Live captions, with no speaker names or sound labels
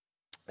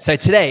So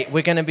today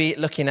we're going to be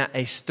looking at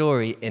a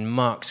story in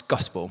Mark's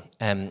Gospel.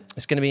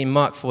 It's going to be in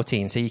Mark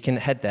 14, so you can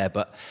head there.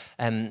 But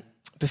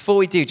before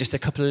we do, just a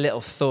couple of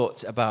little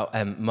thoughts about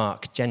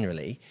Mark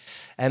generally.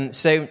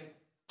 There's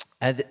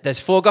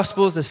four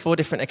Gospels, there's four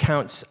different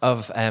accounts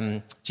of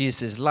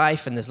Jesus'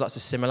 life, and there's lots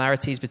of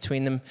similarities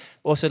between them,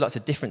 also lots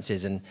of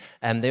differences.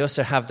 And they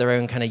also have their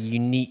own kind of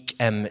unique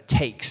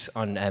takes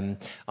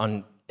on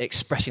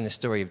expressing the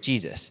story of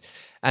Jesus.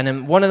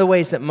 And one of the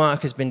ways that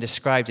Mark has been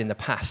described in the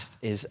past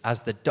is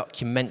as the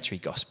documentary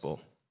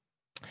gospel.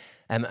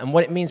 And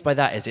what it means by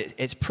that is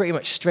it's pretty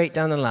much straight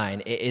down the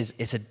line.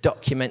 It's a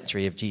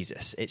documentary of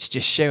Jesus. It's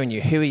just showing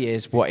you who he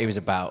is, what he was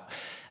about.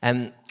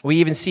 And we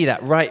even see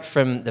that right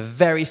from the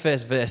very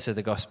first verse of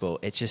the gospel.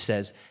 It just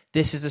says,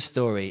 this is the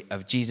story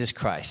of Jesus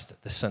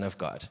Christ, the Son of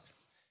God.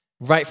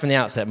 Right from the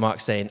outset,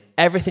 Mark's saying,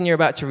 everything you're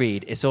about to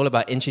read, it's all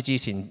about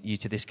introducing you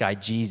to this guy,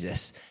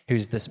 Jesus,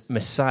 who's the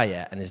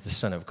Messiah and is the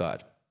Son of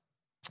God.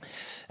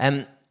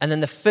 And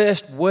then the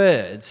first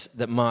words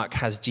that Mark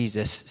has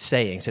Jesus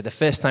saying, so the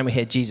first time we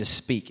hear Jesus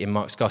speak in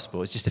Mark's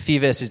gospel is just a few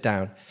verses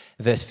down,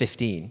 verse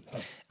 15.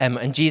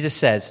 And Jesus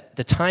says,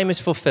 the time is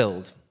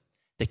fulfilled,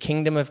 the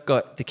kingdom of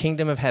God, the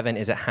kingdom of heaven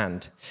is at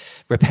hand.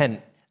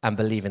 Repent and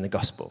believe in the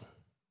gospel.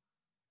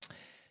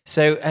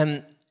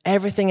 So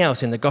everything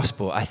else in the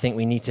gospel, I think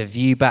we need to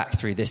view back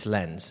through this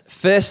lens.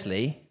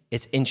 Firstly,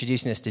 it's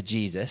introducing us to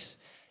Jesus.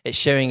 It's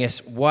showing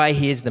us why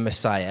he is the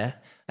Messiah.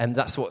 And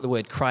that's what the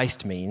word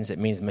Christ means. It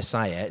means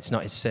Messiah. It's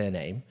not his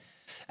surname.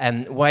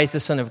 Why is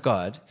the Son of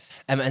God?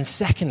 And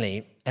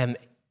secondly,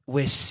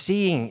 we're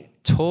seeing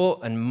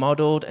taught and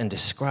modeled and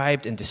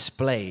described and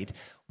displayed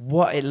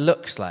what it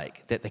looks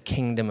like that the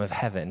kingdom of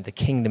heaven, the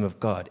kingdom of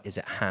God, is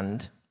at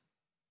hand.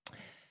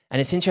 And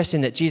it's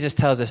interesting that Jesus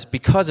tells us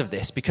because of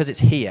this, because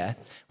it's here,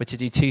 we're to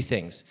do two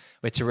things.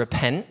 We're to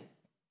repent,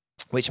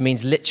 which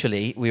means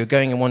literally we were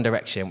going in one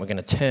direction, we're going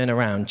to turn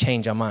around,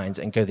 change our minds,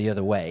 and go the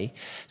other way.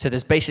 So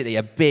there's basically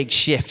a big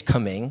shift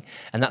coming,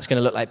 and that's going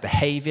to look like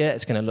behavior,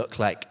 it's going to look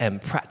like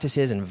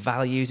practices and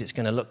values, it's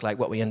going to look like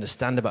what we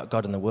understand about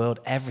God and the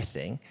world,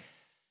 everything.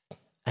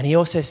 And he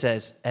also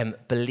says,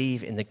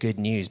 believe in the good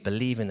news,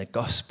 believe in the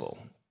gospel.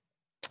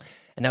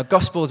 And now,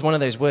 gospel is one of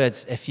those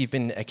words, if you've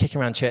been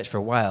kicking around church for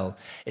a while,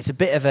 it's a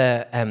bit of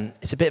a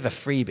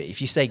freebie.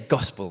 If you say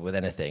gospel with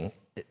anything,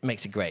 it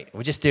makes it great.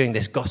 We're just doing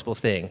this gospel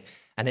thing,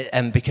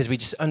 and because we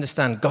just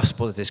understand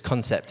gospel as this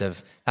concept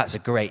of that's a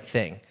great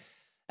thing.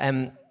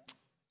 I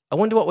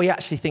wonder what we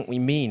actually think we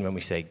mean when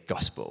we say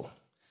gospel.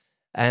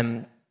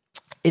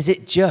 Is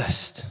it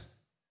just,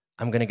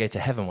 I'm going to go to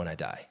heaven when I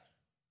die?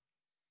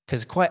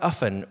 Because quite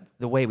often,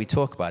 the way we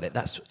talk about it,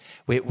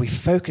 we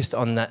focused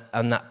on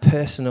that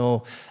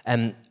personal,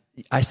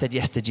 I said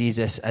yes to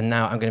Jesus, and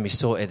now I'm going to be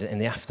sorted in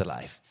the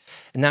afterlife.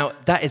 Now,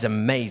 that is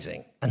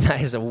amazing, and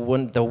that is the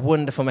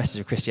wonderful message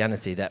of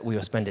Christianity, that we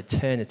will spend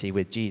eternity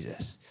with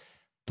Jesus.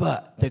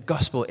 But the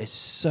gospel is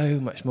so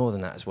much more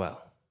than that as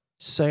well,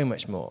 so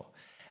much more.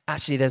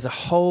 Actually, there's a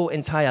whole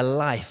entire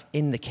life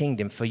in the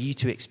kingdom for you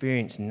to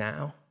experience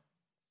now,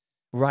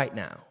 right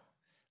now.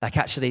 Like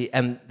actually,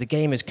 the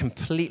game has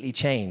completely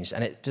changed,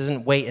 and it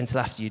doesn't wait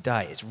until after you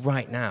die. It's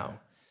right now.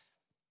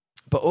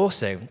 But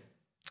also,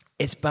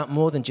 it's about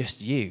more than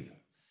just you.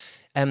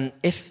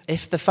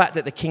 If the fact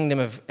that the kingdom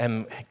of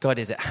God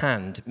is at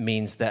hand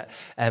means that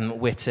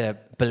we're to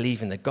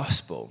believe in the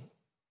gospel,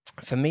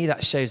 for me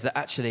that shows that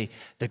actually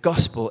the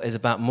gospel is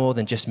about more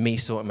than just me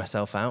sorting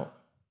myself out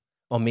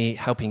or me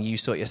helping you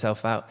sort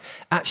yourself out.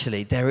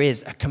 Actually, there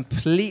is a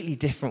completely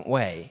different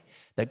way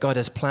that God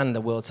has planned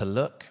the world to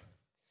look.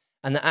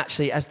 And that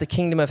actually, as the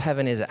kingdom of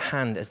heaven is at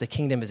hand, as the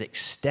kingdom is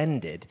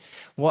extended,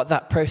 what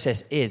that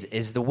process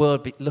is the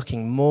world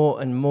looking more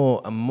and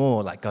more and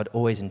more like God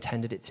always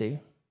intended it to.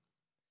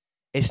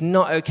 It's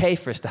not okay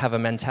for us to have a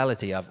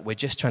mentality of we're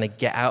just trying to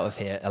get out of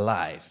here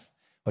alive.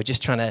 We're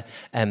just trying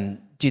to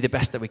do the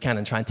best that we can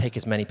and try and take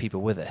as many people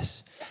with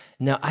us.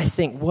 No, I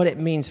think what it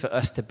means for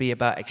us to be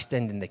about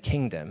extending the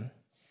kingdom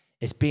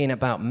is being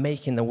about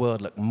making the world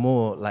look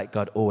more like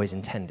God always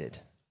intended,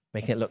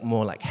 making it look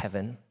more like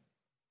heaven.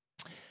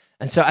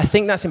 And so I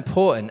think that's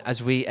important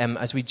as we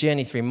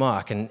journey through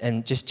Mark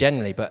and just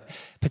generally, but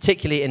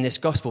particularly in this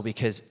gospel,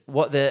 because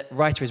what the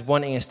writer is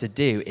wanting us to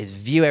do is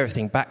view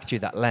everything back through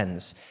that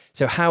lens.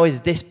 So how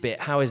is this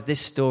bit, how is this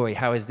story,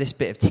 how is this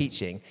bit of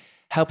teaching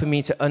helping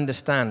me to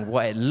understand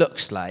what it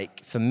looks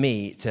like for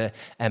me to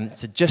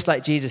just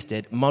like Jesus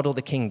did, model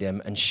the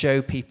kingdom and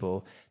show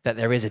people that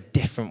there is a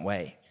different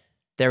way.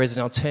 There is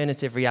an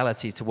alternative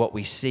reality to what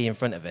we see in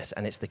front of us,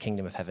 and it's the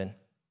kingdom of heaven.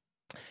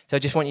 So I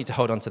just want you to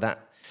hold on to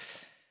that.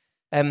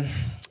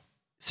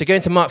 So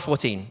going to Mark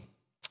 14,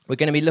 we're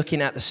going to be looking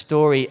at the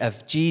story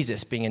of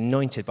Jesus being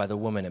anointed by the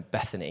woman at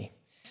Bethany.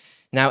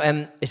 Now,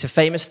 it's a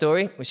famous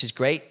story, which is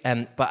great,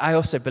 but I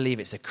also believe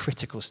it's a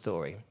critical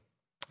story.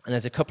 And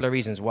there's a couple of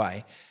reasons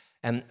why.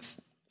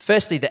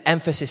 Firstly, the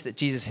emphasis that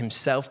Jesus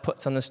himself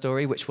puts on the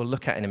story, which we'll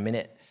look at in a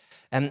minute.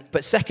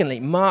 But secondly,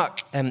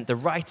 Mark, the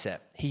writer,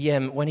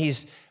 when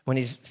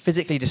he's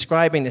physically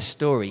describing this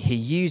story, he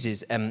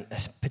uses a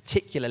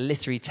particular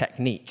literary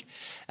technique,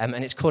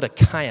 and it's called a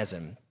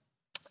chiasm.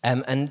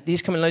 And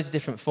these come in loads of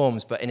different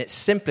forms, but in its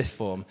simplest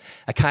form,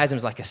 a chiasm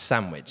is like a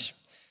sandwich.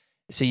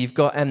 So you've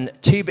got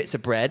two bits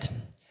of bread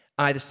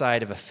either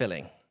side of a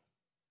filling.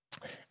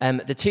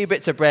 The two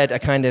bits of bread are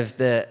kind of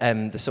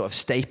the sort of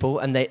staple,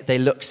 and they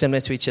look similar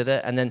to each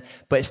other.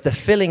 But it's the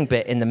filling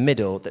bit in the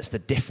middle that's the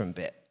different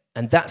bit,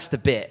 and that's the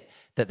bit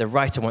that the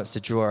writer wants to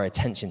draw our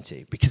attention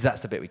to, because that's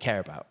the bit we care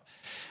about.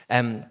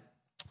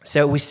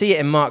 So we see it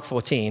in Mark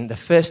 14. The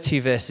first two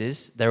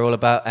verses, they're all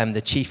about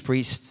the chief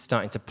priests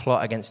starting to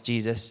plot against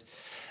Jesus.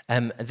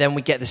 Then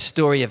we get the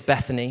story of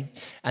Bethany,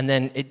 and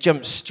then it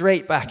jumps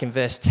straight back in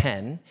verse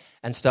 10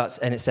 and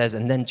it says,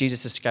 and then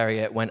Judas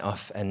Iscariot went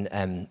off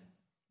and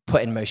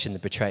put in motion the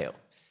betrayal.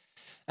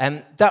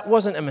 That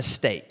wasn't a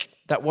mistake.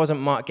 That wasn't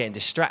Mark getting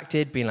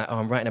distracted, being like, oh,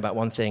 I'm writing about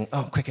one thing,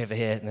 oh, quick over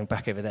here, and then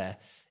back over there.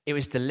 It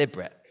was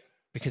deliberate,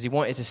 because he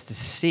wanted us to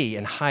see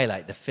and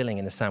highlight the filling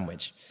in the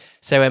sandwich.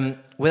 So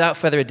without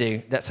further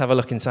ado, let's have a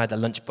look inside the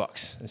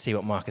lunchbox and see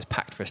what Mark has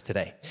packed for us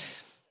today.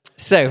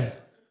 So,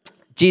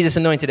 Jesus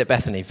anointed at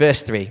Bethany,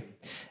 verse 3.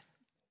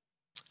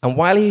 And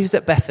while he was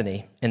at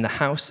Bethany, in the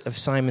house of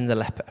Simon the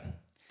leper,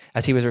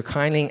 as he was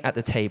reclining at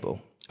the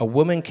table, a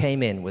woman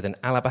came in with an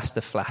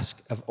alabaster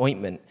flask of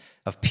ointment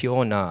of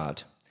pure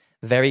nard,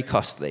 very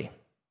costly.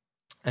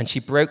 And she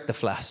broke the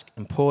flask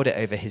and poured it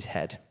over his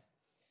head.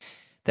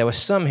 There were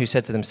some who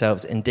said to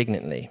themselves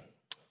indignantly,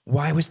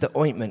 why was the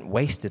ointment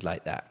wasted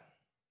like that?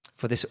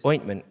 For this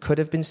ointment could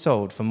have been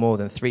sold for more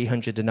than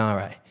 300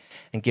 denarii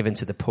and given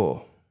to the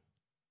poor.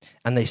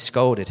 And they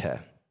scolded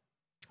her.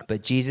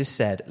 But Jesus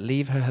said,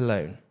 leave her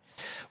alone.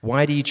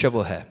 Why do you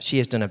trouble her? She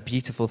has done a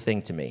beautiful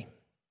thing to me.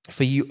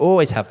 For you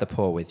always have the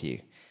poor with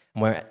you,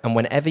 and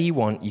whenever you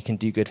want, you can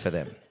do good for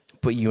them.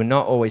 But you will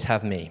not always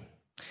have me.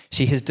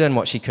 She has done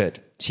what she could.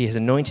 She has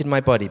anointed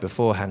my body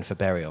beforehand for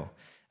burial.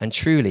 And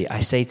truly,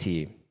 I say to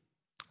you,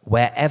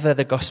 wherever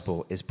the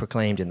gospel is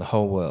proclaimed in the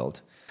whole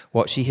world,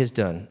 what she has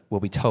done will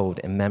be told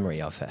in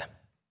memory of her.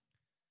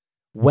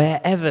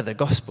 Wherever the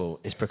gospel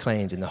is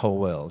proclaimed in the whole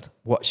world,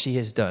 what she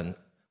has done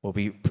will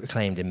be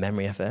proclaimed in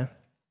memory of her.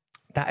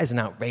 That is an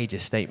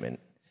outrageous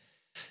statement.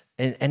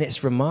 And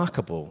it's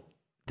remarkable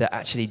that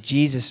actually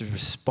Jesus'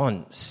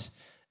 response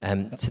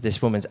to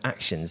this woman's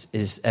actions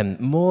is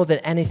more than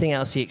anything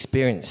else he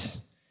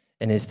experienced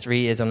in his 3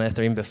 years on earth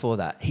or even before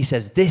that. He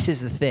says, this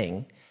is the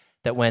thing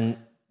that when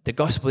the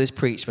gospel is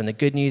preached, when the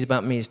good news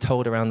about me is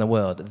told around the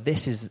world,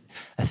 this is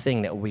a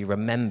thing that will be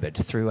remembered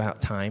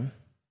throughout time.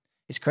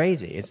 It's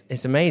crazy.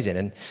 It's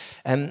amazing.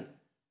 And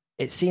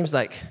it seems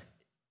like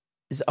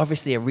there's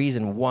obviously a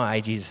reason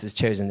why Jesus has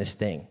chosen this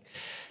thing.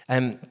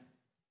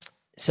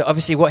 So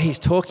obviously what he's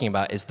talking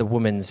about is the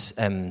woman's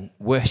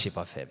worship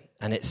of him.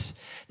 And it's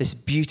this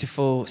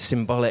beautiful,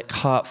 symbolic,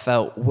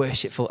 heartfelt,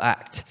 worshipful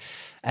act.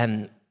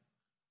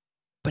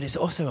 But it's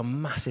also a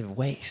massive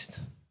waste.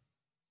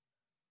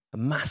 A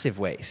massive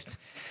waste.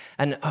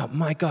 And oh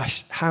my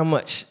gosh, how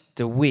much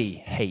do we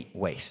hate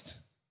waste,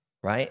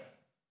 right?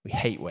 We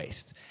hate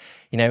waste.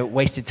 You know,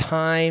 wasted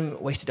time,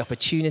 wasted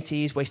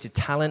opportunities, wasted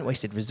talent,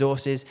 wasted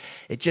resources.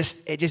 It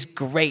just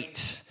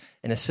grates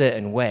in a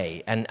certain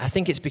way. And I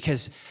think it's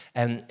because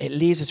it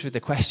leaves us with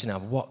the question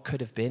of what could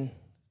have been.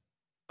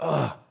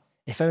 Oh,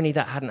 if only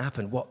that hadn't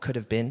happened, what could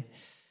have been?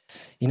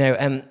 You know,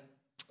 it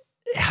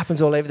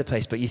happens all over the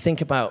place, but you think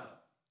about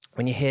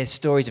when you hear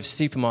stories of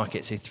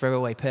supermarkets who throw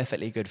away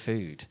perfectly good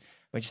food,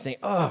 we just think,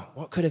 oh,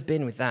 what could have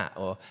been with that?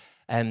 Or,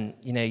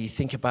 you know, you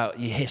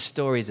hear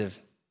stories of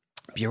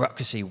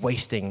bureaucracy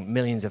wasting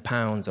millions of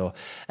pounds, or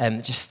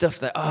just stuff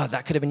that,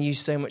 that could have been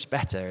used so much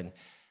better.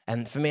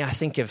 And for me, I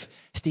think of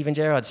Steven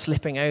Gerrard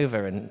slipping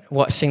over and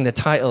watching the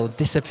title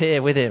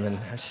disappear with him, and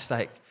I was just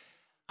like,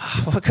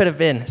 what could have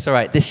been? It's all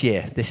right, this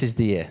is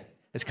the year.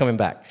 It's coming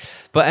back.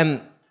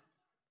 But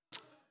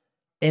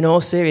in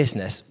all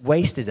seriousness,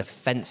 waste is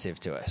offensive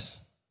to us.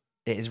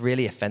 It is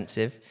really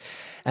offensive.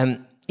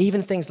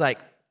 Even things like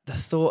the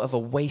thought of a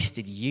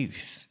wasted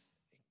youth,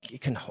 it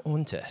can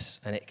haunt us,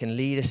 and it can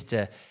lead us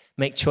to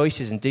make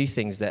choices and do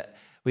things that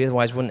we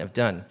otherwise wouldn't have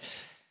done.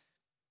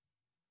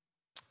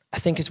 I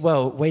think as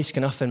well, waste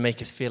can often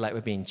make us feel like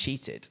we're being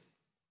cheated,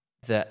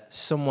 that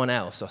someone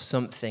else or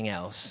something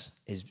else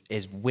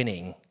is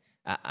winning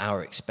at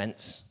our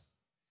expense.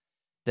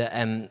 That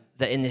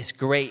in this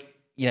great,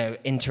 you know,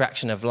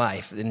 interaction of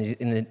life, in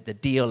the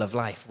deal of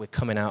life, we're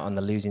coming out on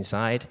the losing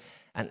side,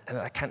 and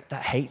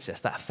that hates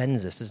us, that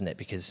offends us, doesn't it?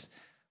 Because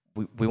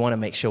we want to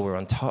make sure we're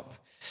on top.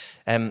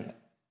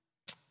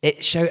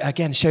 It shows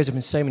up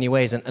in so many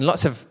ways, and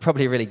lots of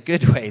probably really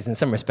good ways in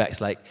some respects,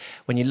 like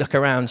when you look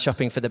around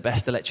shopping for the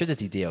best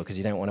electricity deal because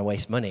you don't want to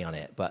waste money on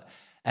it. But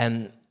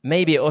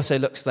maybe it also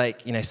looks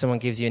like, you know, someone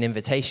gives you an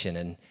invitation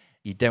and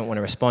you don't want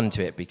to respond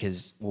to it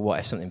because, well, what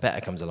if something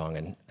better comes along?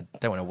 And I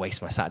don't want to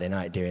waste my Saturday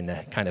night doing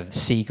the kind of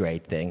C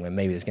grade thing when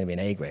maybe there's going to be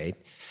an A grade.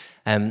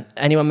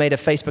 Anyone made a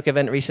Facebook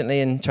event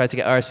recently and tried to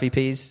get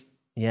RSVPs?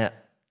 Yeah.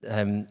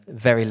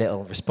 Very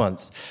little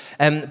response.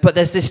 But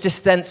there's this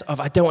just sense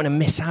of, I don't want to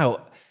miss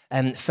out.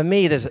 For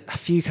me, there's a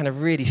few kind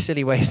of really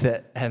silly ways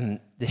that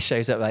this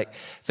shows up. Like,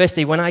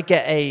 firstly, when I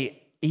get a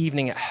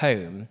evening at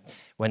home,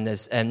 when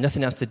there's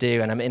nothing else to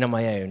do and I'm in on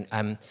my own,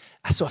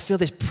 I sort of feel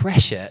this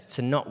pressure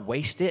to not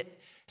waste it.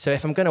 So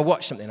if I'm going to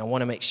watch something, I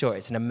want to make sure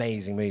it's an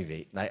amazing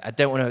movie. Like, I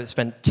don't want to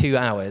spend 2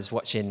 hours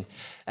watching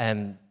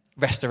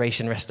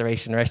restoration or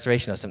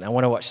something. I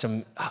want to watch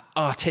some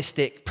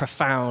artistic,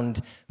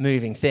 profound,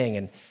 moving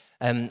thing.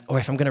 And or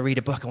if I'm going to read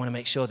a book, I want to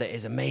make sure that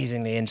it's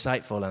amazingly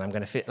insightful, and I'm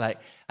going to feel like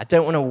I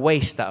don't want to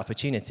waste that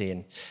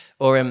opportunity.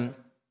 Or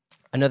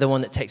another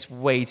one that takes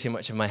way too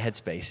much of my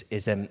headspace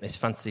is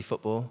fantasy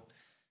football.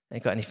 Have you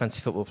got any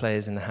fantasy football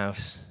players in the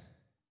house?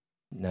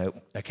 No.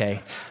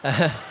 Okay.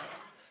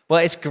 Well,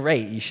 it's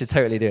great. You should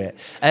totally do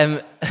it.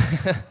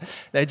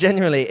 No,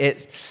 generally,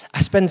 I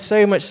spend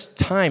so much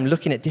time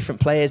looking at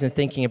different players and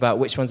thinking about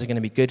which ones are going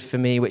to be good for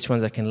me, which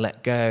ones I can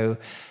let go,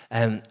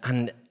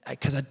 and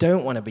because I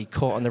don't want to be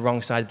caught on the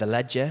wrong side of the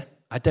ledger.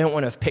 I don't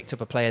want to have picked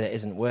up a player that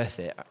isn't worth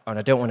it, and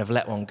I don't want to have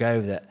let one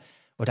go that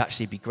would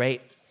actually be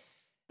great.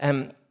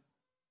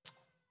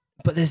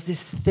 But there's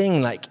this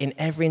thing, like in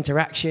every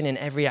interaction, in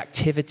every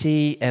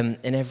activity, in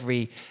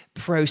every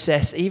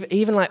process,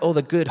 even like all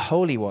the good,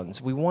 holy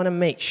ones, we want to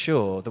make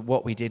sure that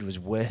what we did was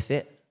worth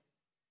it,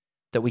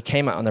 that we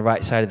came out on the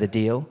right side of the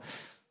deal,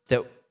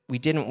 that we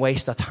didn't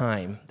waste our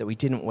time, that we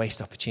didn't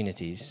waste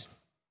opportunities.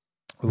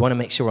 We want to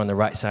make sure we're on the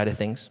right side of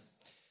things.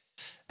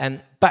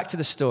 And back to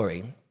the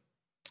story.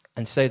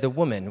 And so the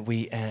woman,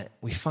 we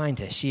find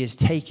her. She has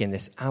taken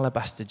this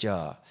alabaster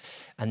jar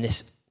and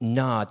this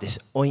nard, this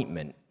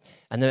ointment.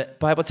 And the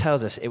Bible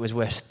tells us it was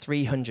worth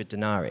 300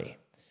 denarii.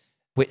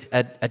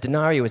 A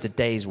denarii was a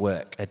day's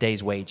work, a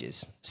day's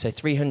wages. So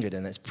 300,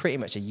 and that's pretty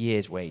much a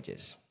year's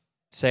wages.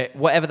 So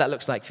whatever that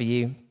looks like for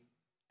you,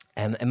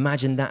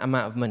 imagine that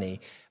amount of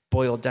money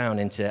boiled down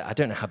into, I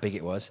don't know how big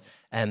it was,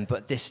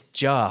 but this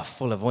jar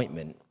full of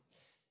ointment.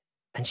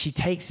 And she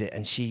takes it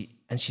and she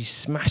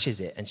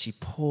smashes it and she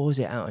pours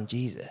it out on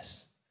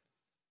Jesus.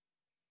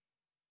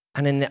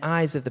 And in the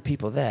eyes of the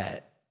people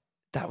there,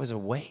 that was a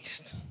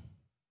waste.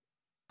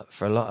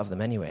 For a lot of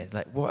them anyway.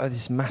 Like, what is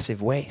this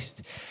massive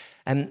waste?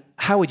 And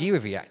how would you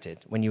have reacted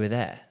when you were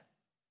there?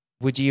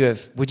 Would you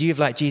have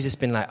like Jesus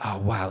been like, oh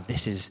wow,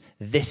 this is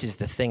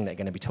the thing they're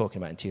going to be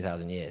talking about in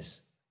 2,000 years?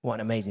 What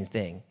an amazing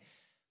thing.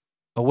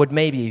 Or would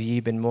maybe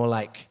you been more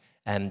like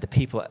the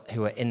people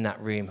who were in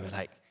that room who were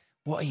like,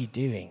 what are you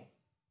doing?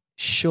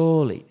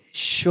 Surely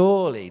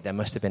there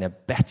must have been a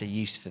better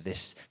use for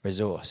this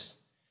resource.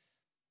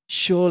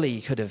 Surely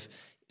you could have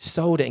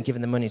sold it and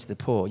given the money to the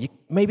poor. You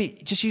maybe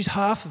just use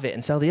half of it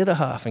and sell the other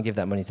half and give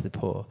that money to the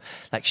poor.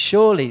 Like,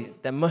 surely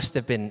there must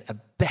have been a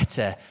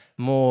better,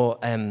 more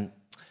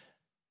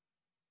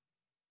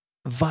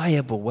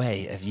viable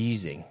way of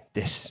using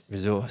this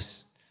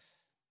resource.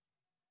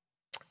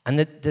 And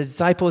the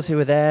disciples who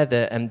were there,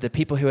 the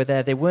people who were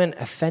there, they weren't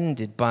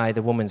offended by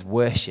the woman's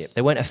worship.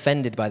 They weren't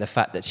offended by the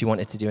fact that she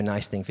wanted to do a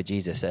nice thing for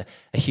Jesus, a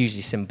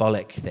hugely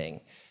symbolic thing.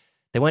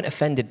 They weren't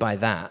offended by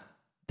that.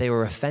 They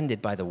were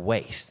offended by the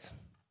waste.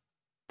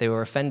 They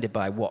were offended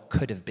by what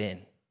could have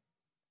been.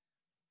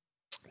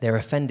 They were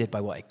offended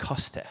by what it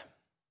cost her.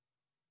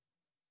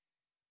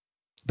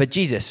 But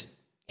Jesus,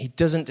 he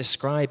doesn't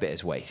describe it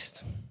as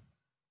waste.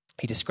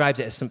 He describes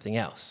it as something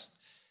else.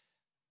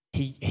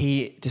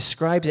 He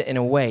describes it in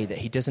a way that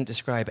he doesn't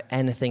describe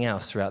anything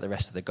else throughout the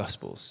rest of the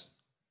Gospels.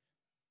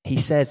 He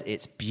says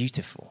it's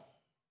beautiful.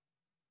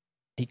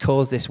 He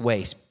calls this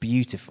waste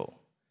beautiful.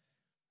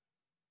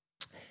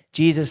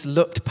 Jesus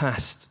looked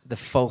past the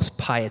false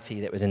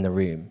piety that was in the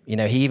room. You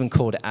know, he even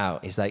called it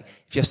out. He's like,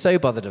 if you're so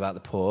bothered about the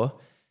poor,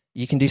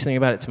 you can do something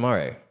about it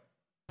tomorrow.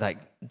 Like,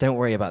 don't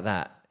worry about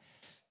that.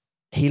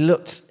 He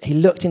looked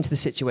into the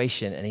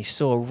situation and he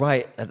saw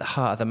right at the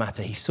heart of the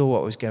matter. He saw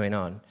what was going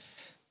on.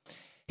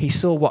 He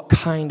saw what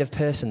kind of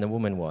person the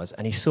woman was,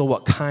 and he saw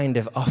what kind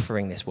of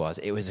offering this was.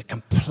 It was a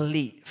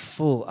complete,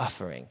 full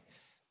offering.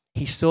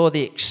 He saw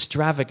the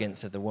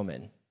extravagance of the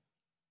woman,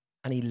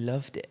 and he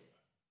loved it.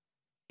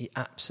 He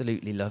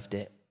absolutely loved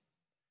it.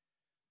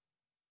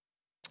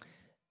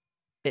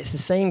 It's the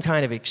same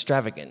kind of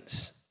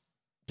extravagance,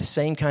 the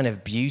same kind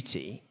of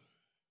beauty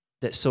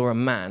that saw a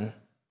man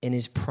in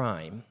his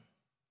prime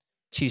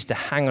choose to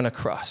hang on a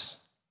cross,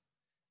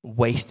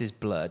 waste his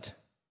blood,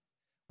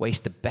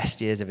 waste the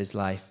best years of his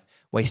life,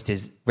 waste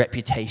his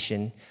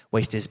reputation,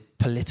 waste his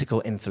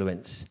political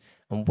influence,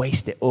 and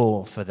waste it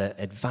all for the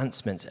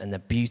advancement and the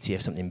beauty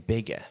of something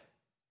bigger,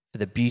 for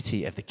the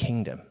beauty of the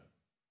kingdom.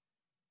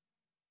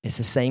 It's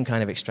the same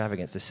kind of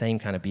extravagance, the same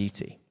kind of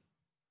beauty.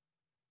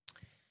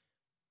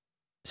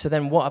 So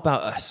then what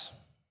about us?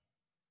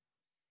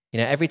 You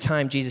know, every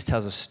time Jesus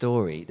tells a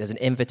story, there's an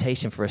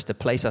invitation for us to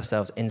place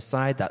ourselves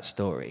inside that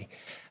story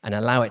and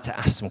allow it to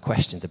ask some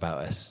questions about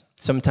us.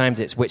 Sometimes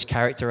it's which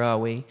character are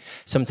we?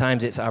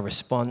 Sometimes it's our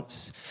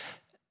response.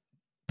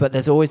 But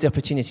there's always the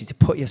opportunity to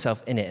put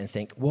yourself in it and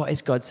think, what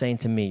is God saying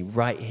to me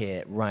right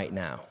here, right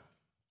now?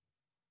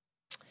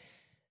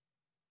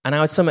 And I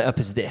would sum it up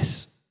as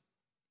this.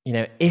 You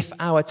know, if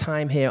our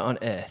time here on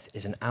earth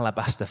is an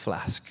alabaster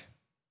flask,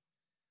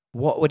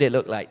 What would it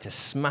look like to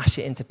smash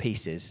it into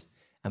pieces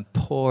and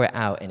pour it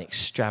out in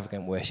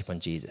extravagant worship on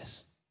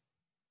Jesus?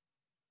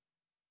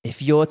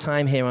 If your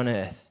time here on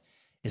earth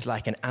is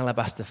like an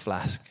alabaster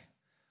flask,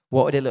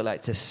 what would it look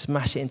like to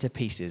smash it into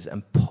pieces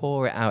and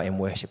pour it out in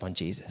worship on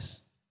Jesus?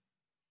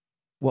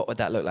 What would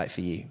that look like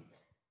for you?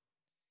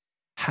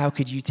 How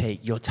could you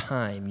take your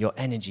time, your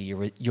energy,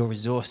 your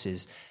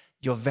resources,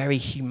 your very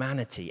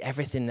humanity,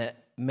 everything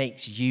that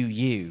makes you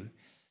you,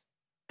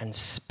 and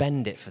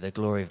spend it for the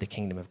glory of the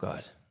kingdom of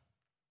God?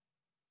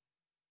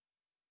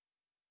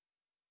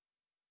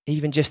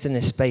 Even just in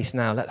this space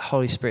now, let the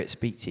Holy Spirit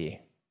speak to you.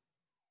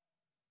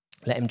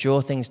 Let him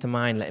draw things to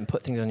mind. Let him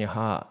put things on your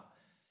heart.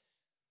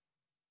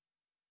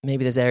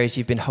 Maybe there's areas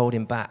you've been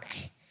holding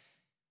back.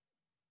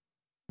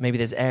 Maybe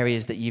there's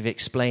areas that you've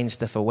explained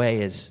stuff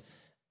away as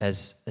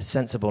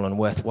sensible and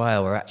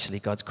worthwhile, where actually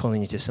God's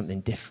calling you to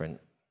something different.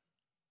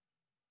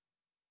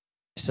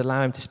 Just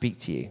allow him to speak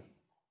to you.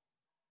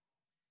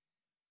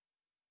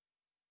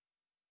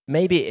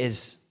 Maybe it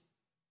is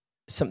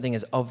something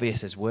as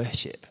obvious as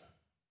worship.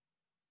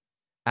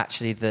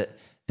 Actually, the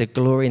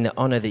glory and the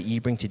honor that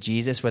you bring to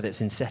Jesus, whether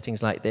it's in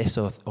settings like this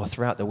or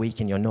throughout the week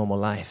in your normal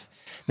life.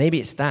 Maybe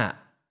it's that.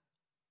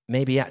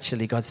 Maybe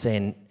actually God's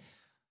saying,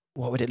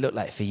 what would it look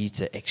like for you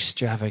to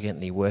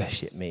extravagantly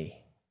worship me,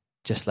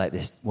 just like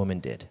this woman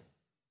did?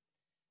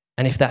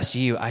 And if that's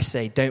you, I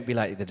say, don't be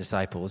like the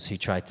disciples who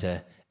tried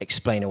to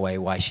explain away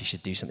why she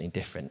should do something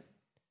different.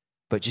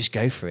 But just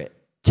go for it.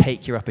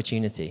 Take your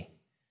opportunity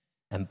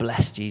and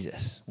bless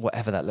Jesus,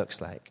 whatever that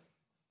looks like.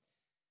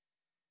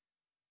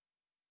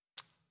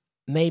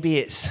 Maybe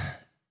it's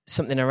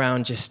something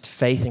around just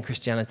faith and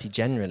Christianity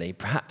generally.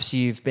 Perhaps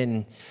you've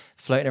been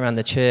floating around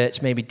the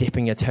church, maybe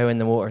dipping your toe in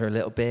the water a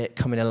little bit,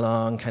 coming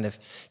along, kind of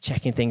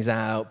checking things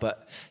out,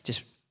 but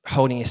just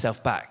holding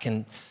yourself back.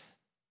 And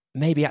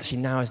maybe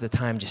actually now is the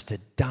time just to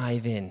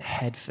dive in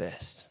head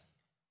first.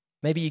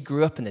 Maybe you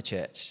grew up in the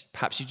church.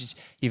 Perhaps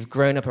you've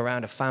grown up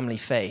around a family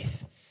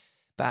faith.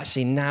 But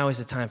actually now is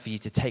the time for you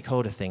to take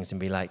hold of things and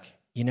be like,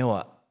 you know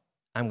what?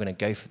 I'm going to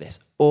go for this.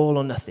 All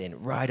or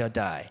nothing, ride or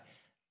die.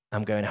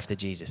 I'm going after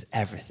Jesus,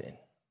 everything.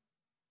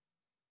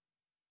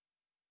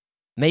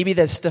 Maybe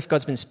there's stuff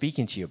God's been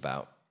speaking to you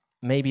about.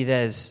 Maybe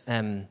there's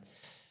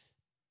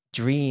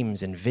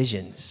dreams and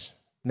visions.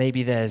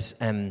 Maybe there's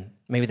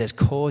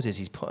causes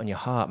he's put on your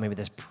heart. Maybe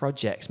there's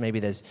projects.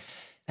 Maybe there's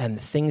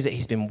things that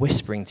he's been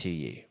whispering to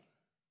you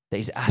that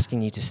he's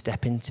asking you to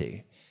step into.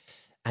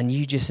 And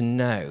you just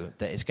know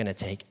that it's going to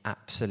take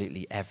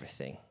absolutely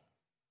everything.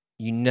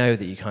 You know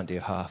that you can't do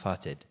it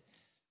half-hearted.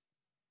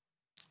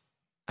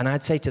 And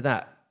I'd say to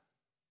that,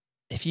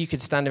 if you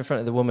could stand in front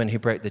of the woman who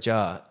broke the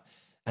jar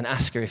and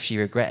ask her if she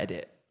regretted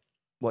it,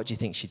 what do you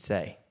think she'd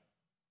say?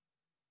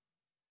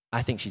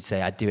 I think she'd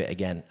say, I'd do it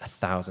again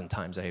 1,000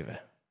 times over.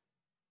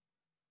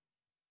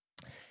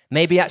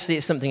 Maybe actually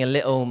it's something a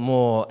little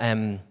more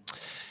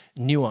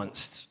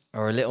nuanced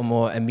or a little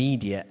more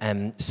immediate.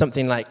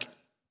 Something like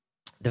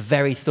the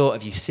very thought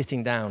of you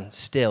sitting down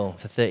still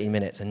for 30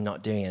 minutes and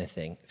not doing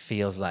anything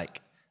feels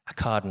like a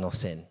cardinal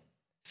sin.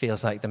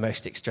 Feels like the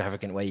most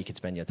extravagant way you could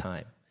spend your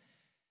time.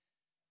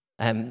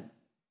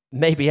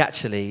 Maybe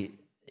actually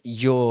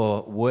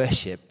your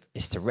worship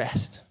is to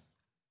rest.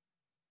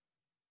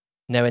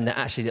 Knowing that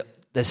actually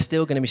there's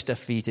still going to be stuff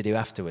for you to do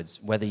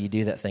afterwards, whether you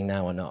do that thing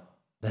now or not.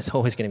 There's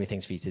always going to be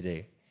things for you to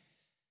do.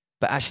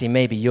 But actually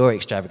maybe your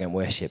extravagant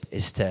worship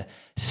is to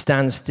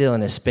stand still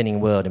in a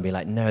spinning world and be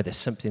like, no, there's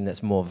something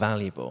that's more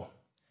valuable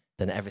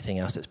than everything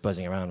else that's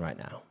buzzing around right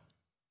now.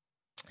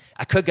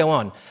 I could go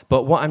on,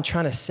 but what I'm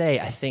trying to say,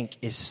 I think,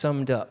 is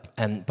summed up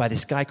by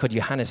this guy called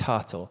Johannes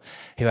Hartl,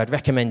 who I'd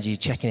recommend you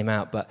checking him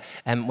out. But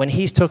when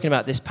he's talking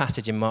about this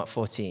passage in Mark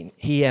 14,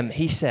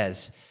 he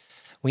says,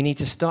 we need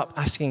to stop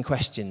asking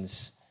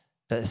questions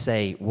that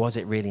say, was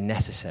it really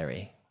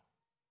necessary?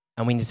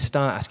 And we need to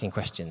start asking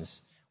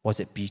questions, was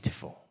it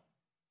beautiful?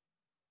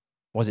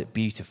 Was it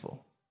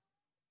beautiful?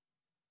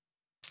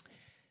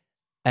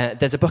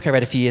 There's a book I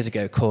read a few years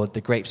ago called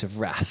The Grapes of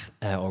Wrath,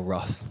 or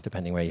Wrath,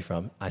 depending where you're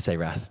from. I say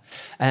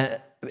Wrath.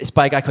 It's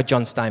by a guy called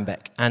John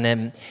Steinbeck.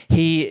 And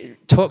he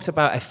talks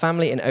about a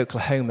family in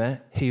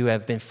Oklahoma who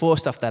have been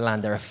forced off their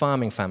land. They're a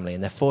farming family,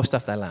 and they're forced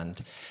off their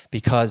land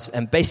because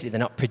basically they're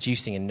not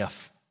producing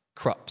enough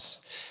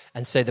crops.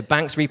 And so the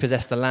banks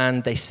repossess the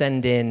land. They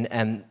send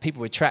in people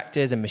with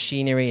tractors and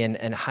machinery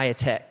and higher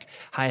tech,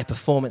 higher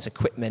performance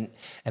equipment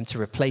to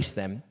replace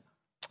them.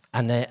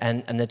 And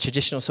the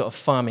traditional sort of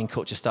farming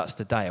culture starts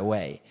to die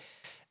away.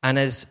 And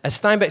as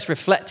Steinbeck's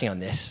reflecting on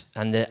this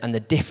and the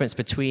difference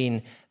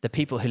between the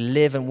people who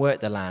live and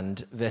work the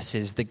land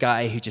versus the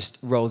guy who just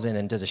rolls in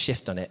and does a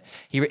shift on it,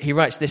 he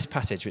writes this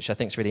passage, which I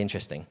think is really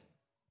interesting.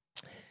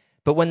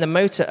 But when the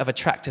motor of a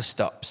tractor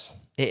stops,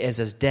 it is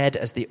as dead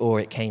as the ore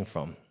it came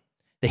from.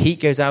 The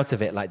heat goes out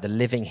of it like the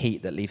living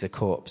heat that leaves a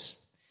corpse.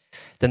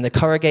 Then the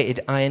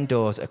corrugated iron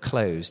doors are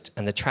closed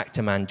and the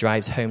tractor man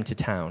drives home to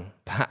town,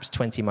 perhaps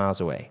 20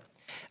 miles away.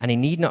 And he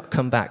need not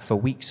come back for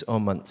weeks or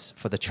months,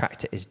 for the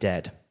tractor is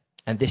dead.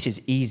 And this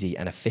is easy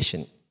and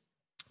efficient.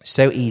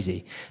 So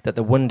easy that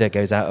the wonder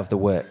goes out of the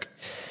work,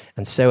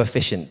 and so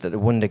efficient that the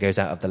wonder goes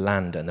out of the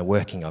land and the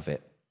working of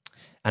it.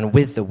 And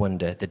with the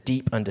wonder, the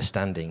deep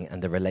understanding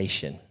and the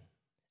relation.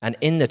 And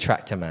in the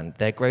tractor man,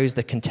 there grows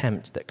the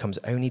contempt that comes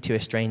only to a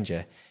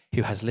stranger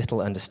who has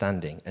little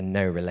understanding and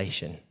no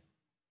relation.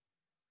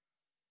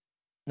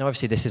 Now,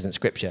 obviously, this isn't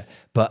scripture,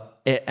 but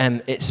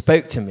it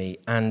spoke to me.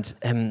 And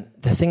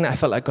the thing that I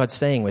felt like God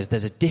saying was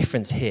there's a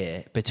difference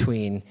here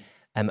between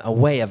a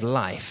way of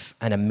life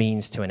and a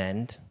means to an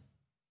end.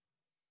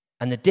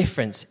 And the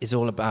difference is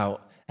all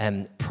about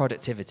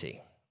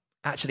productivity.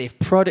 Actually, if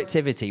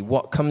productivity,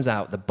 what comes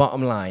out, the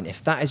bottom line,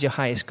 if that is your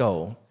highest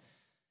goal,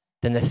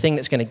 then the thing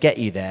that's going to get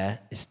you there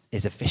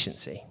is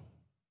efficiency.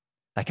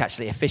 Like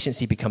actually,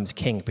 efficiency becomes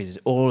king because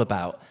it's all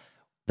about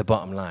the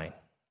bottom line.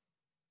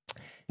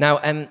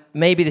 Now,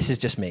 maybe this is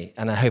just me,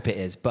 and I hope it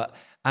is, but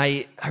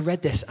I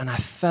read this and I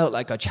felt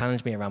like God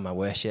challenged me around my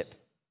worship.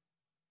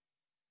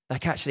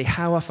 Like actually,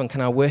 how often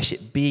can our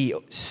worship be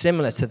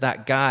similar to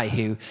that guy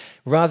who,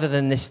 rather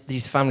than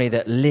these family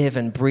that live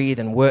and breathe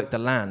and work the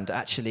land,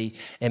 actually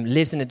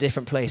lives in a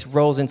different place,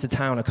 rolls into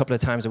town a couple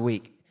of times a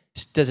week,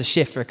 does a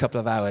shift for a couple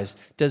of hours,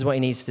 does what he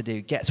needs to do,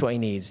 gets what he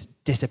needs,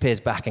 disappears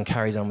back and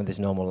carries on with his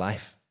normal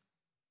life.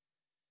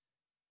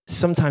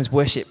 Sometimes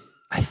worship,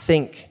 I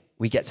think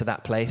we get to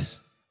that place.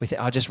 We think,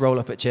 I'll just roll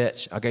up at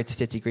church, I'll go to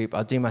City Group,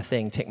 I'll do my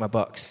thing, tick my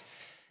box,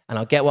 and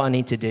I'll get what I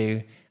need to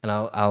do, and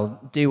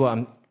I'll do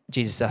what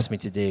Jesus asked me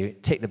to do,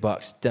 tick the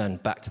box, done,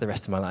 back to the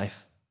rest of my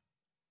life.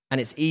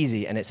 And it's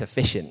easy and it's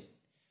efficient.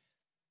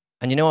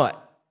 And you know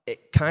what?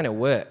 It kind of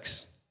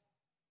works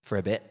for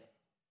a bit.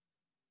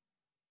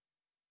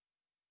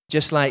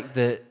 Just like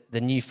the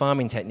new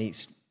farming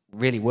techniques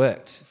really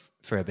worked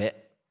for a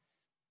bit,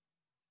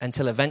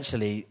 until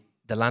eventually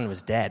the land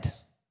was dead.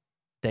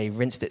 They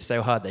rinsed it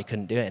so hard they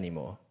couldn't do it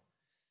anymore.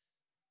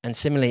 And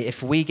similarly,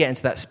 if we get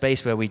into that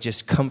space where we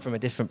just come from a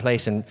different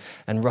place and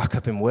rock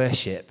up in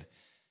worship,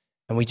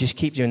 and we just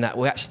keep doing that,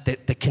 we actually,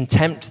 the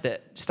contempt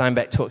that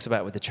Steinbeck talks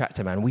about with the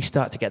tractor man, we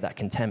start to get that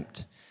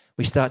contempt.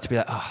 We start to be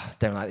like, oh, I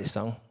don't like this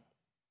song.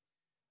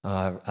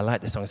 Oh, I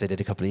like the songs they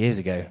did a couple of years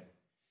ago.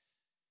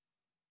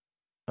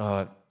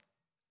 Oh,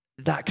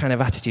 that kind of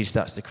attitude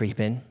starts to creep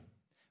in.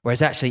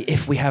 Whereas actually,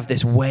 if we have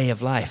this way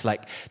of life,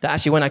 like that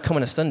actually when I come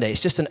on a Sunday,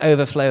 it's just an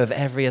overflow of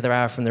every other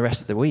hour from the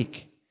rest of the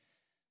week.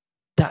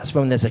 That's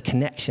when there's a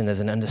connection, there's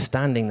an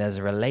understanding, there's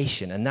a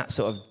relation, and that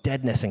sort of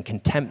deadness and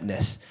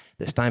contemptness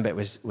that Steinbeck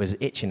was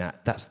itching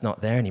at, that's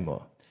not there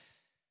anymore.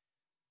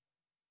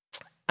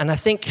 And I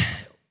think,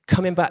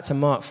 coming back to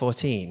Mark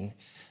 14,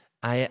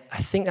 I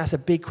think that's a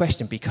big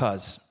question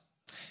because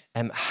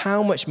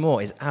how much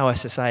more is our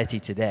society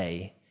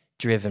today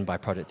driven by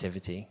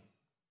productivity,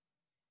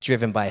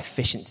 driven by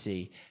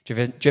efficiency,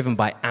 driven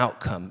by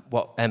outcome,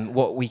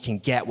 what we can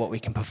get, what we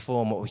can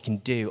perform, what we can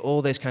do,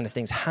 all those kind of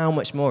things? How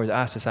much more is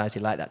our society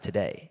like that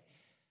today?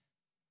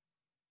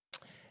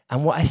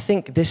 And what I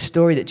think this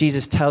story that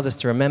Jesus tells us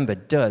to remember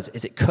does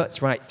is it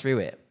cuts right through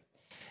it.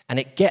 And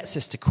it gets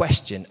us to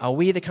question, are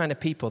we the kind of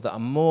people that are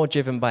more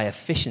driven by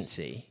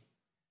efficiency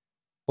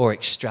or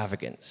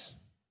extravagance?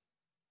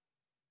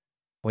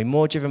 Are we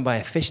more driven by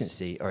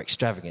efficiency or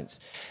extravagance?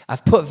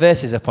 I've put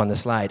verses up on the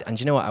slide, and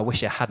do you know what? I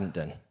wish I hadn't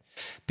done,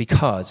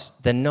 because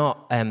they're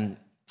not.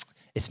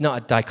 It's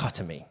not a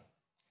dichotomy.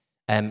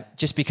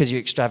 Just because you're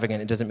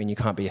extravagant, it doesn't mean you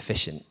can't be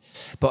efficient.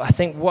 But I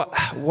think what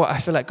I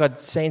feel like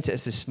God's saying to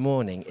us this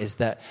morning is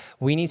that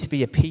we need to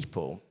be a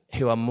people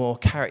who are more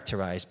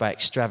characterized by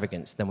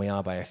extravagance than we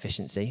are by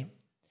efficiency,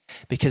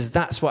 because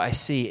that's what I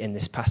see in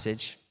this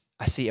passage.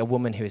 I see a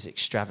woman who is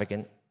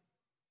extravagant.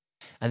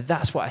 And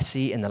that's what I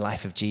see in the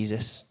life of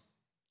Jesus.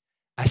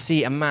 I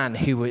see a man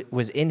who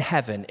was in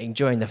heaven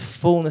enjoying the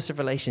fullness of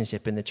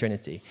relationship in the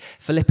Trinity.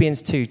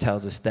 Philippians 2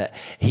 tells us that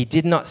he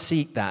did not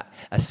seek that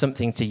as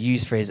something to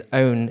use for his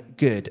own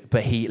good,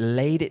 but he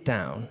laid it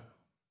down,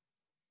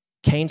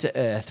 came to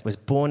earth, was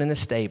born in a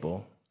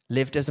stable,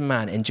 lived as a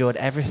man, endured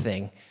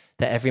everything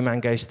that every man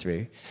goes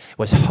through,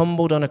 was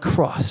humbled on a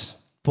cross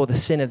for the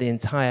sin of the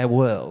entire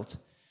world,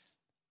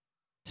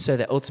 so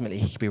that ultimately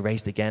he could be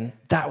raised again.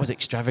 That was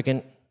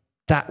extravagant.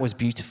 That was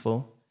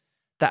beautiful.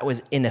 That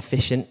was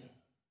inefficient,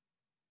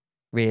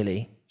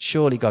 really.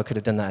 Surely God could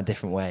have done that a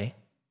different way.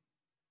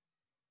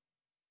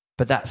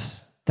 But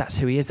that's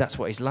who he is. That's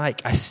what he's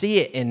like. I see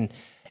it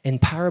in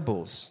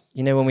parables.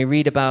 You know, when we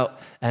read about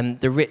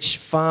the rich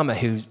farmer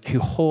who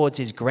hoards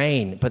his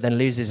grain but then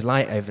loses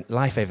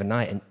life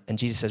overnight, and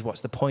Jesus says,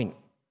 what's the point?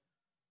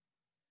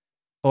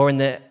 Or in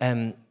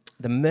the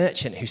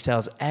merchant who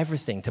sells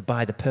everything to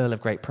buy the pearl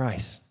of great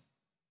price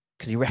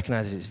because he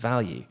recognizes its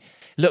value.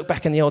 Look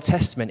back in the Old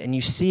Testament and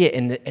you see it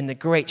in the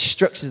great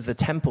structures of the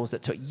temples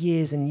that took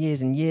years and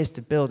years and years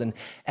to build, and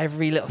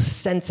every little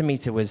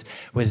centimeter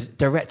was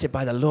directed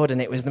by the Lord, and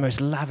it was the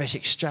most lavish,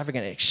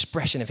 extravagant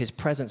expression of his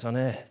presence on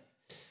earth.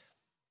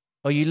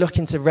 Or you look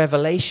into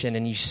Revelation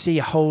and you see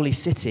a holy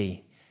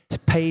city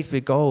paved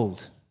with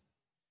gold,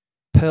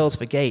 pearls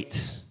for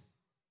gates.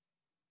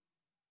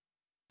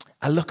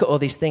 I look at all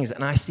these things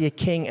and I see a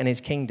king and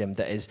his kingdom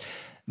that is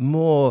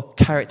more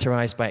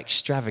characterized by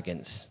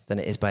extravagance than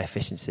it is by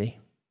efficiency.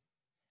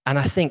 And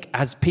I think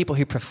as people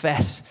who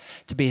profess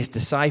to be his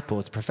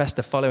disciples, profess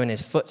to follow in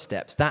his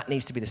footsteps, that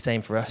needs to be the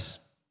same for us.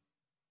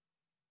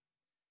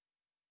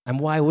 And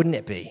why wouldn't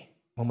it be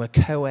when we're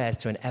co-heirs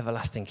to an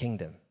everlasting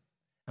kingdom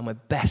and we're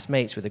best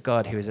mates with a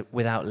God who is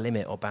without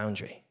limit or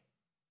boundary?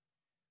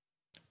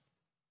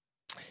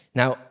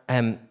 Now,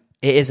 it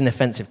is an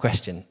offensive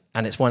question,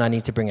 and it's one I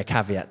need to bring a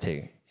caveat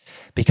to,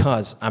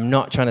 because I'm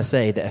not trying to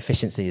say that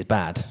efficiency is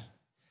bad,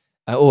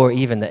 or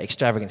even that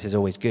extravagance is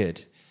always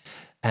good.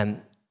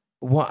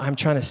 What I'm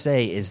trying to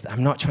say is that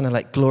I'm not trying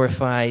to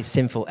glorify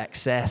sinful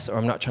excess, or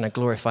I'm not trying to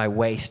glorify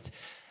waste.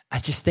 I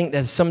just think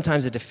there's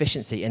sometimes a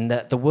deficiency in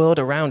that the world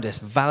around us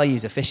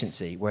values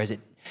efficiency, whereas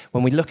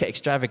when we look at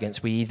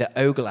extravagance, we either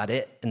ogle at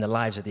it in the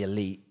lives of the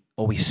elite,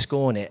 or we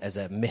scorn it as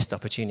a missed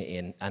opportunity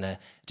and a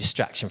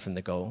distraction from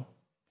the goal.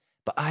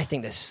 But I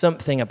think there's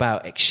something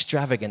about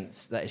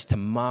extravagance that is to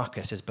mark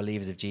us as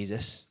believers of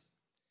Jesus.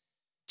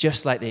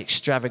 Just like the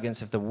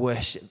extravagance of the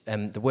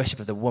worship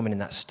of the woman in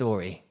that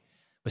story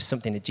was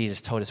something that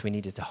Jesus told us we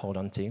needed to hold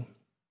on to.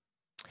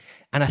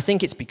 And I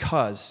think it's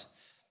because,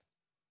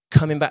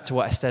 coming back to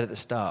what I said at the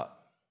start,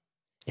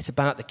 it's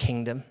about the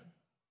kingdom.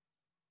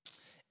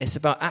 It's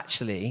about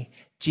actually,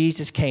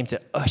 Jesus came to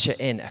usher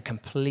in a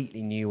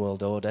completely new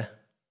world order.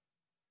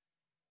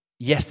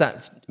 Yes,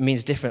 that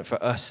means different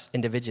for us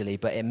individually,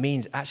 but it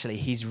means actually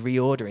he's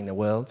reordering the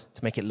world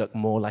to make it look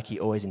more like he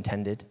always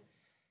intended.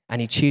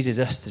 And he chooses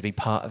us to be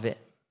part of it.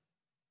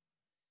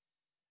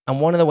 And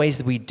one of the ways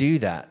that we do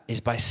that is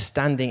by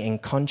standing in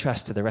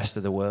contrast to the rest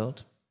of the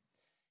world.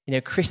 You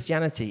know,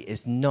 Christianity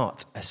is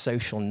not a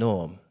social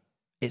norm.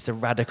 It's a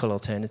radical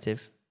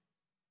alternative.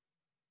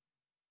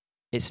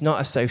 It's not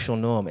a social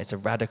norm. It's a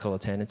radical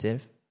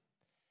alternative.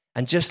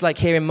 And just like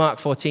here in Mark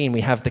 14,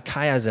 we have the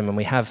chiasm and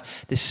we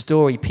have this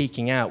story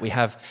peeking out. We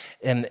have,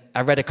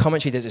 I read a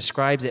commentary that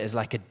describes it as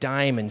like a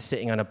diamond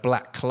sitting on a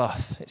black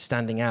cloth. It's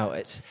standing out.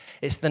 It's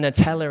the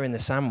Nutella in the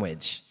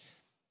sandwich.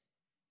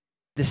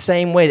 The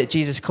same way that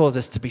Jesus calls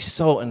us to be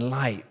salt and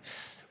light,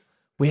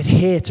 we're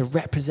here to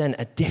represent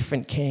a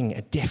different king,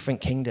 a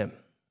different kingdom.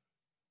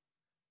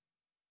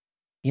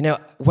 You know,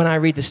 when I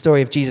read the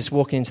story of Jesus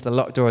walking into the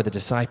locked door of the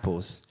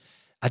disciples,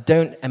 I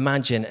don't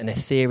imagine an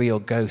ethereal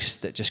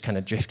ghost that just kind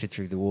of drifted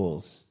through the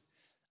walls.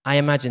 I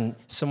imagine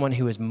someone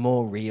who is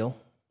more real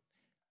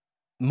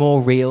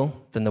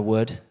than the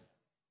wood,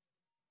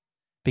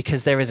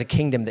 because there is a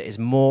kingdom that is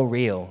more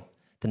real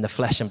than the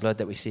flesh and blood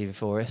that we see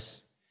before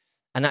us.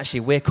 And actually,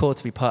 we're called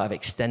to be part of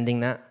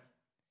extending that.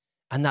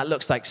 And that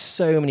looks like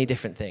so many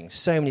different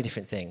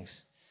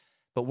things.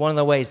 But one of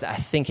the ways that I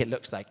think it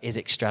looks like is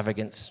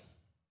extravagance.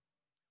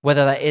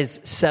 Whether that is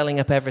selling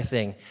up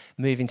everything,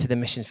 moving to the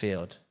mission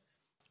field,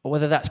 or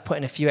whether that's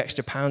putting a few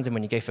extra pounds in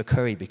when you go for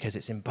curry because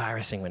it's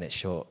embarrassing when it's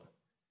short.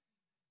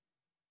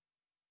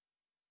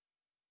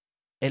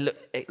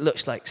 It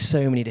looks like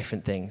so many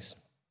different things.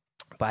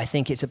 But I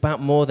think it's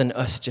about more than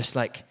us just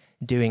like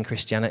doing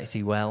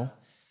Christianity well.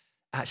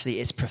 Actually,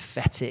 it's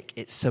prophetic,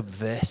 it's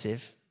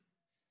subversive.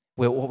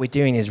 What we're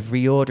doing is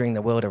reordering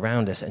the world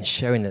around us and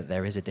showing that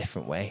there is a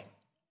different way.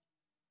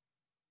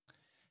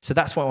 So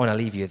that's what I want to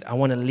leave you with. I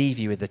want to leave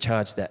you with the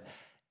charge that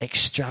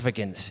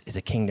extravagance is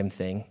a kingdom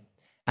thing.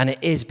 And it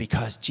is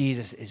because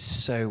Jesus is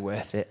so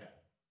worth it.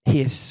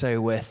 He is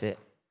so worth it.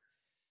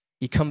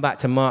 You come back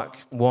to Mark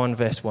 1,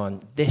 verse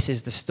 1. This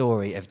is the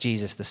story of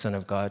Jesus, the Son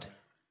of God.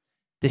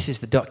 This is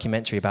the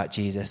documentary about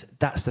Jesus.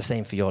 That's the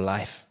same for your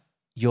life.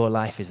 Your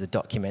life is the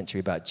documentary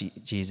about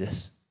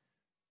Jesus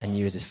and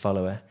you as his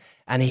follower.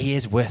 And he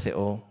is worth it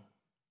all.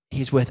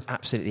 He's worth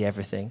absolutely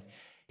everything.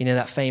 You know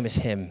that famous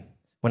hymn,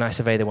 "When I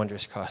survey the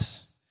wondrous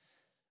cross,"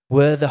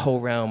 were the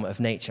whole realm of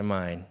nature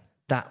mine,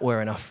 that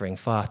were an offering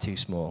far too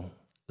small.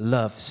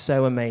 Love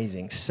so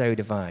amazing, so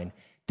divine,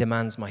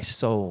 demands my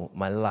soul,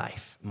 my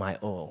life, my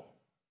all.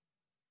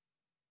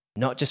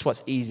 Not just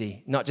what's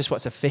easy, not just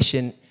what's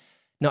efficient,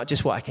 not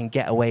just what I can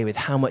get away with.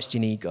 How much do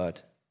you need,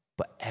 God?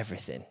 But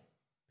everything,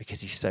 because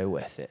he's so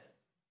worth it.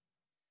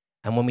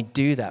 And when we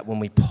do that, when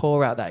we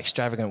pour out that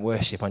extravagant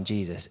worship on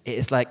Jesus, it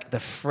is like the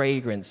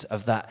fragrance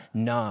of that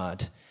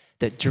nard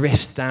that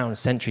drifts down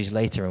centuries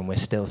later and we're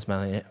still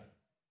smelling it.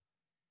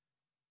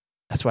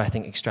 That's why I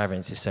think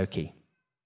extravagance is so key.